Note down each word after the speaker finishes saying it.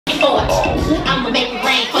I'ma make it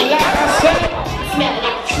rain for you. Smell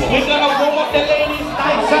it. We're gonna warm up the ladies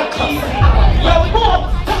nice and easy. Yo,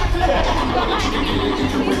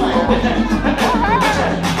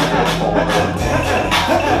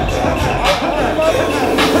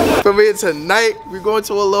 For me tonight, we're going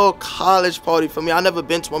to a little college party. For me, I've never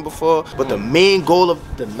been to one before, but the main goal of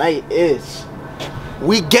the night is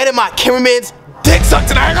we getting my cameraman's dick sucked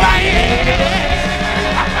tonight.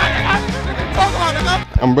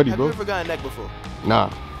 I'm ready, Have bro. you ever gotten neck before?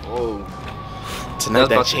 Nah. Oh. Tonight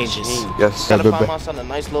that changes. Yes. Gotta find my son a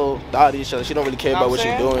nice little thotty. She don't really care about what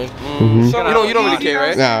she's doing. Mm-hmm. You don't really care,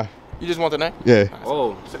 right? Nah. You just want the neck? Yeah.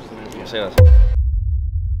 Oh.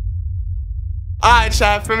 Alright,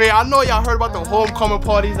 chat, for me, I know y'all heard about the homecoming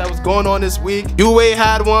parties that was going on this week. UA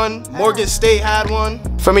had one, Morgan State had one.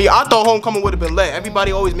 For me, I thought homecoming would have been lit.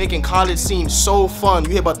 Everybody always making college seem so fun.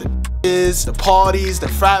 You hear about the parties, the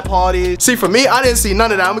frat parties. See, for me, I didn't see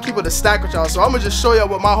none of that. I'm gonna keep it a stack with y'all, so I'm gonna just show y'all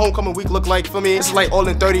what my homecoming week looked like for me. This is like all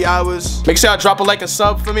in 30 hours. Make sure y'all drop a like and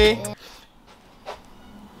sub for me.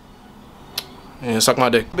 Yeah, suck my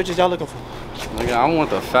dick. Bitches y'all looking for? Nigga, I want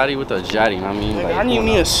the fatty with the jatty, I mean, Nigga, like, I need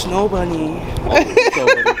me a snow bunny.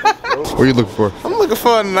 What are you looking for? I'm looking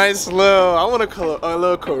for a nice little, I want a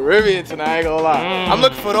little Caribbean tonight, I ain't gonna lie. I'm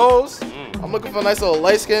looking for those. I'm looking for a nice little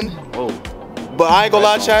light skin. Oh. But I ain't gonna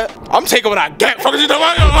lie, chat. I'm taking what I get. Fuck you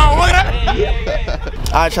talking about?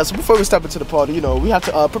 Alright, chat, so before we step into the party, you know, we have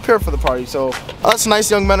to prepare for the party. So, us nice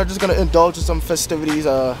young men are just gonna indulge in some festivities.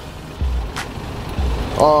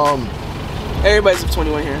 Everybody's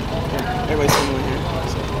 21 here. Yeah, everybody's 21 here.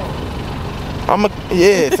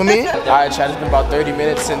 Yeah, for me. Alright, chat, it's been about 30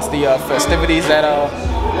 minutes since the festivities that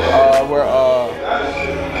were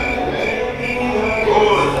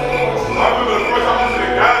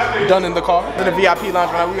done in the car. In the VIP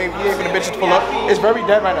lounge right now. We ain't for the bitches to pull up. It's very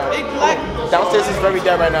dead right now. Downstairs is very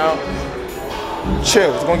dead right now.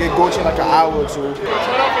 Chill. It's gonna get Gucci in like an hour or two. It is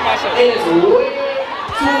way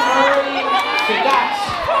too early to dance.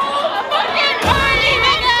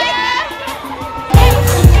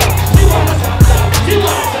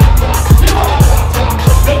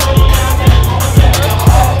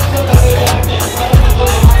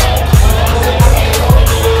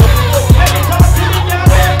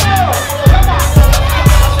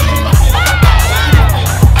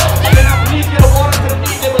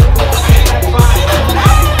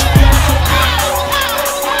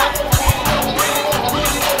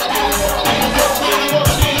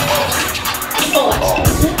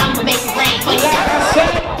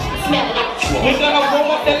 We're gonna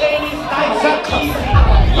warm up the ladies nice and easy.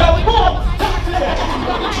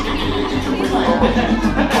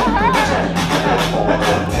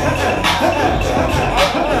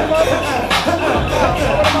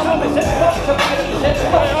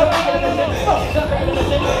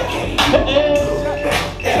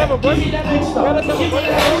 Yo,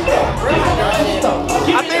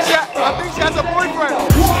 I think she has a boyfriend.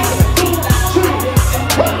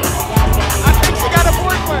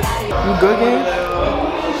 You good, gang?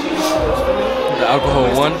 The alcohol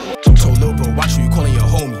one. Told Lil Bro, watch who you calling your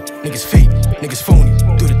homie. Niggas fake, niggas phony.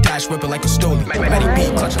 Do the dash whipping like a stoley. Matty B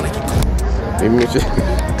clutching like you cool.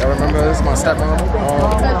 Y'all remember this is my stepmom?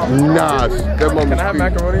 Nah, stepmom. Can I have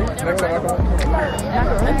macaroni? Next time macaroni?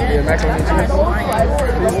 Yeah, macaroni and cheese.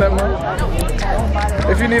 Please, stepmom.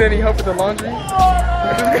 If you need any help with the laundry.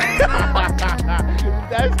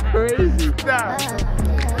 That's crazy.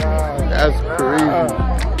 That's crazy.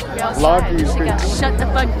 Laundry is crazy. Shut the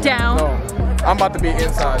fuck down. No, I'm about to be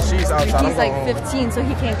inside. She's outside. He's like 15, so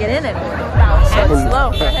he can't get in anymore. It's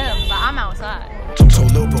slow for him, but I'm outside.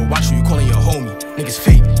 Told Lil Bro, watch who you calling your homie. Niggas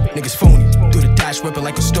fake, niggas phony. Do the dash whipping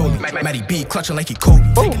like a stoley. Matty B clutching like he Kobe.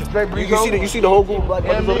 You see the whole group of black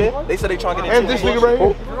brothers over there? They said they trying to get in. And this nigga right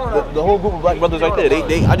here. The whole group of black brothers right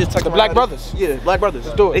there. I just took The black brothers. Yeah, black brothers.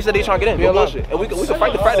 Let's do it. They said they trying to get in. No bullshit. And we can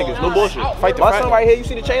fight the frat niggas. No bullshit. Fight the My frat son right here. You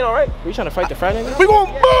see the chain, all right? We trying to fight the frat niggas? We gon'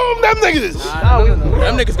 boom them niggas.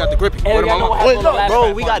 Them niggas got the grippy. Bro,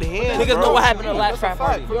 we got hands. Niggas know what happened in the last frat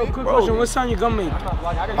party. Yo, quick question. What sound your gun make?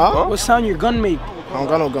 Huh? What sound your gun make? I don't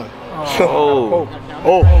got no gun.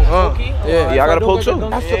 Yeah, I got a poke too.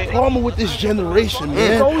 That's the problem with this generation,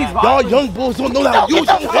 man. Y'all young bulls don't know how to use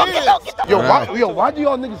your hands. Yo, why do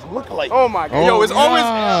y'all niggas look alike? Oh my god. Yo, it's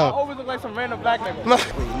always Look like some random black nigga. Wait,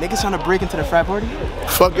 niggas trying to break into the frat party?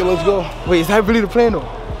 Fuck it, let's go. Wait, is that really the plan though?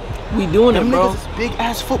 We doing Them it, bro. niggas is big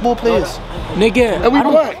ass football players. Nigga, And we I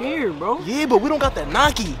don't black. care, bro. Yeah, but we don't got that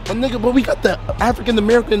Nike. But nigga, but we got the African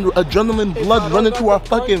American adrenaline blood running through our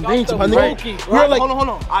fucking veins, my nigga. We're like, Hold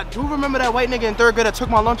on. I do remember that white nigga in 3rd grade that took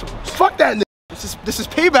my lunchables. fuck that nigga. This is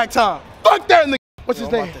payback time. Fuck that nigga. What's his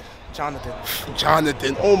name?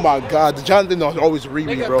 Jonathan. Oh my God, the Jonathan always read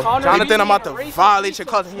me, bro. Jonathan, I'm about to violate your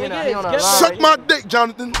cousin. He on a Suck my dick,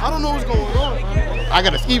 Jonathan. I don't know what's going on. I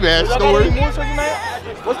got a ski mask. Don't worry.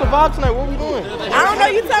 What's the vibe tonight? What we doing? I don't know,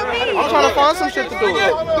 you tell me. I'm trying to find some shit to do. Do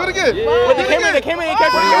it again. But they came in.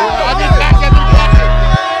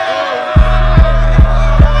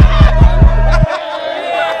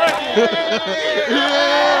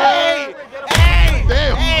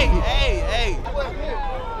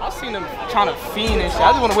 I seen them trying to fiend and shit.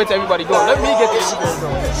 I just want to wait till everybody go. Let me get to Instagram, bro.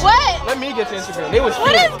 What? Let me get to Instagram. They was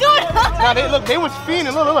What is going on? Nah, they was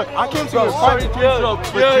fiending. Look. I came to the Sorry party. to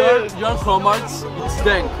interrupt, but your Cromarts, it's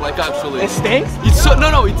dank, like actually. It stinks? It's so,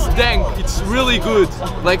 no, it's dank. It's really good.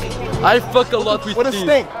 Like, I fuck a lot with What a tea.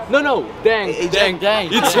 stink? No, dank.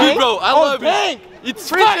 It's good, bro. I love it. It's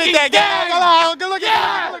fucking dank.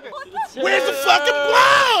 Where's the fucking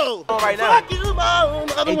blow? Right now.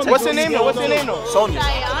 What's your name though? Sonia.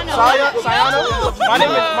 Sayano.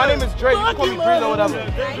 My name is Dre. You can call me Breezo or whatever.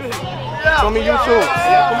 Show me you too.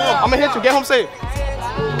 Come on. I'ma hit you. Get home safe.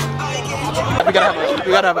 We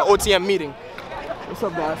gotta have an OTM meeting. What's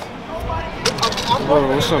up, guys?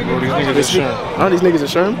 Bro, what's up, bro? These niggas is sherm. Oh, these niggas are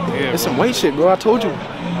sherm? Yeah. It's some white shit, bro. I told you.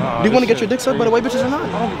 Do you want to get your dick sucked by the white bitches or not?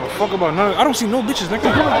 I don't give a fuck about none. I don't see no bitches,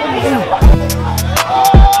 nigga.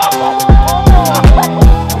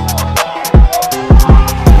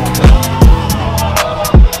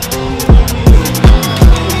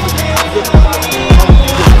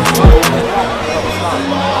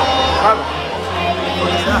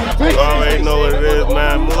 You already know what it is,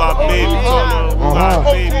 man. Moolah baby, Moolah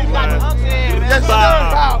baby, man. Yes, sir.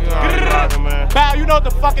 Bow, you know what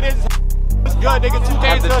the fuck it is. It's good, nigga. 2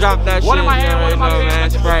 days. Drop that one shit, in my hand, one in my hand. man.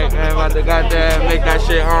 Sprite, man. About to goddamn make that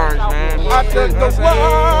shit orange, man. I took the walk.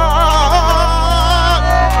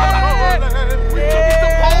 We took the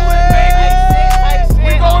Poland, baby.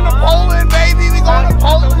 We going to Poland, baby. We going to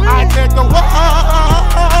Poland. I took the walk.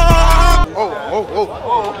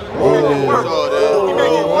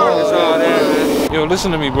 Yo,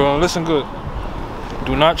 listen to me, bro. Listen good.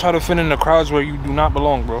 Do not try to fit in the crowds where you do not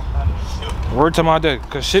belong, bro. Word to my dad,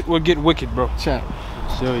 cause shit will get wicked, bro. Chat.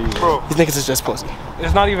 Show you, bro. These niggas is just pussy.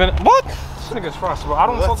 It's not even what? This nigga's frost, bro. I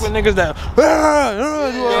don't fuck with niggas that.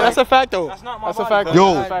 Yeah, that's a fact though. That's not my That's a body, fact.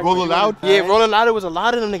 bro. Yo, Rolling Loud? Yeah, Rolling Loud. There was a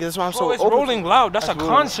lot of them niggas. That's why I'm so It's open. Rolling Loud. That's a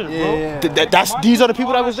concert, bro. Yeah. These are the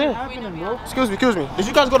people that was there. Excuse me. Did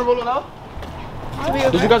you guys go to Rolling Loud?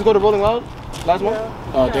 Did you guys go to Rolling Loud? Last one?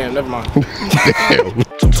 Oh damn, never mind.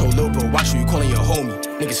 I'm so low, bro. Watch who you calling your homie.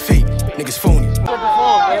 Niggas fake, niggas phony.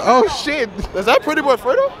 Oh shit. Is that Pretty Boy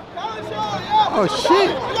Fredo? Oh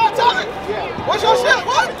shit. What's your shit?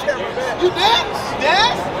 What? You dance?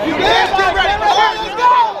 You dance? Let's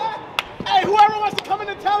go! Hey, whoever wants to come in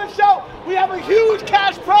the talent show, we have a huge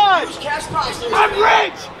cash prize. I'm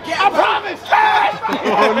rich. I promise.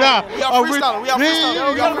 Oh nah. We are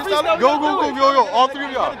freestyling. Go. All three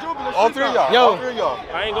of y'all.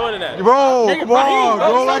 I ain't going to that. Bro, come on.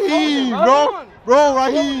 Bro, Raheem, bro. Bro,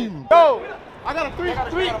 Raheem. Yo, I got a three.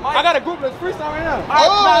 I got a group that's freestyle right now.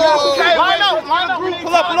 Oh, okay. Line up.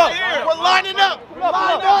 Pull up. We're lining up.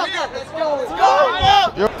 Line up. Let's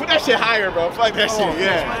go. Put that shit higher, bro. Fuck that shit.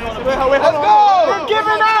 Yeah. Wait, let's go. We're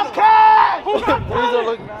giving out cash.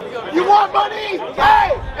 You want money?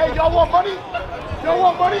 Hey, y'all want money? Y'all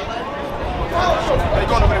want money? Hey,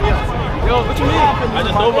 go on over there. Yo, what you mean? I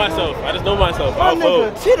just know myself. I'm a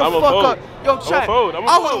fold. I'm a fold. Yo, chat. I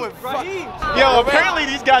went with Yo, apparently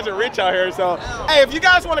these guys are rich out here, so hey, if you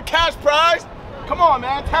guys want a cash prize, come on,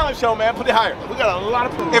 man. Talent show, man. Put it higher. We got a lot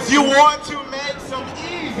of people. If you want to make some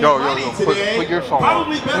easy money today, put your song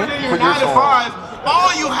probably better than your 9 to 5,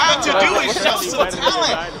 all you have to do is show some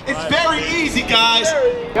talent. It's very easy, guys.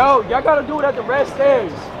 Yo, y'all gotta do it at the red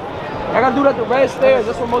stairs.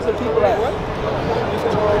 That's where most of the people at.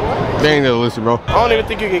 They ain't gonna listen, bro. I don't even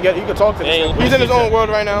think you can talk to this. He's in his own world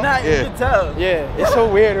right now. Nah, you can tell. Yeah, it's so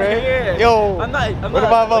weird, right? Yeah. Yo, I'm not what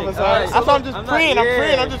about others, son? right, I thought I'm just praying.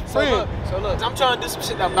 I'm just praying. So look, I'm trying to do some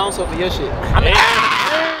shit that bounce off of your shit.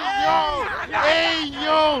 Hey,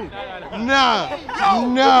 yo. Nah.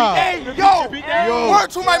 Hey, yo. Word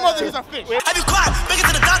to my mother, he's a fish. Have you cried? Bring it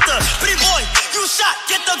to the doctor. Pretty boy, you shot.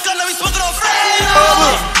 Get the gun, let me smoke it on free.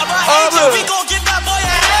 We gon' get that boy a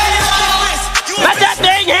hand. Let that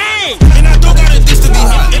thing hang. And I don't got a diss to be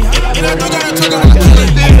hot. And I don't got a talk about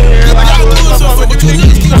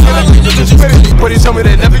But he told me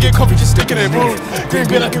they never get comfy, just stick it in, bro. Green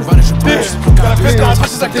bean, I can run it your bitch. Got a bitch, got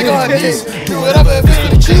touches like they got knees. Do whatever if it's for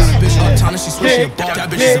the cheese. She switching the ball. That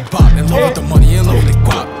bitch is a bop. In love with the money, in love with the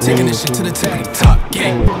guap. Taking this shit to the tippity top.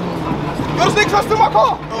 Gang. Yo, stay close to my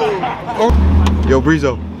car. Yo,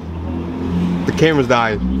 Breezo. The camera's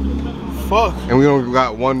dying. fuck? And we only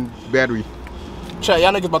got 1 battery. Chat,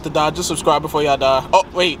 y'all niggas about to die. Just subscribe before y'all die. Oh,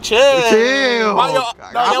 wait, chill. Chill.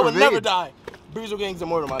 Y'all would never die. Breezo Gang's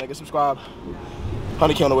immortal, my nigga. Subscribe.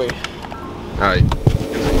 100K on the way. Alright.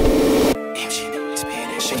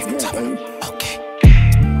 Okay.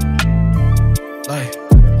 Like,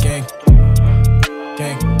 gang,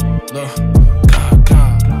 look,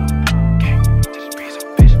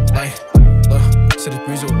 like, look, said it's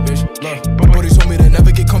Breezo, bitch, look. Brody told me to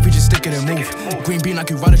never get comfy, just stick it and move. Green bean like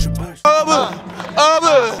you ride at your boots.